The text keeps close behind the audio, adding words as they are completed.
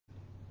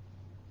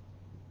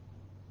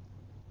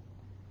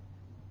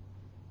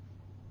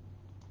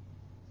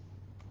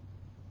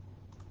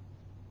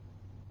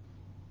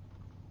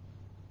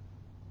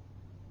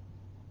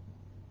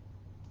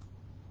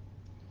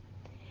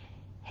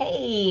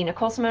Hey,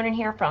 Nicole Simonin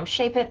here from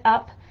Shape It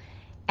Up,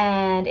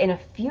 and in a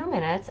few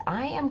minutes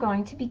I am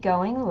going to be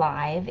going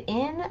live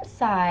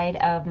inside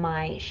of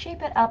my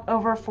Shape It Up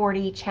Over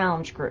 40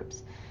 challenge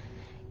groups.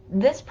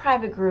 This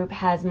private group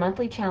has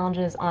monthly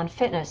challenges on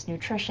fitness,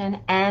 nutrition,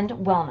 and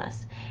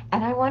wellness,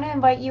 and I want to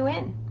invite you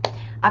in.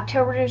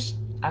 October's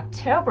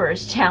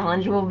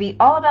challenge will be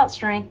all about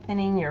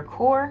strengthening your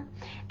core,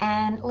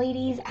 and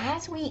ladies,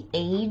 as we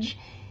age,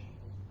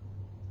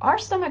 our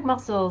stomach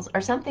muscles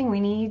are something we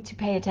need to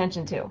pay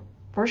attention to,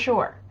 for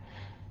sure.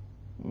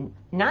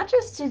 Not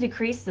just to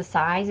decrease the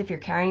size if you're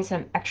carrying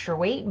some extra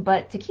weight,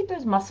 but to keep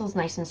those muscles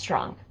nice and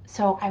strong.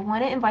 So I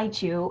want to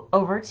invite you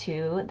over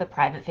to the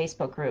private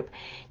Facebook group.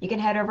 You can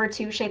head over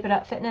to Shape It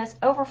Up Fitness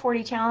Over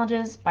 40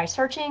 Challenges by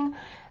searching.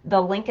 The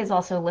link is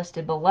also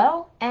listed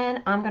below,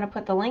 and I'm going to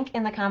put the link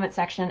in the comment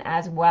section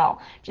as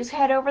well. Just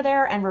head over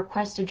there and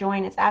request to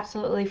join. It's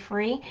absolutely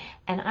free,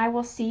 and I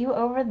will see you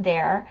over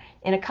there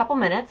in a couple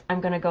minutes.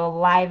 I'm going to go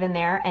live in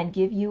there and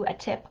give you a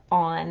tip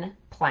on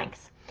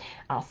planks.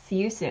 I'll see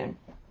you soon.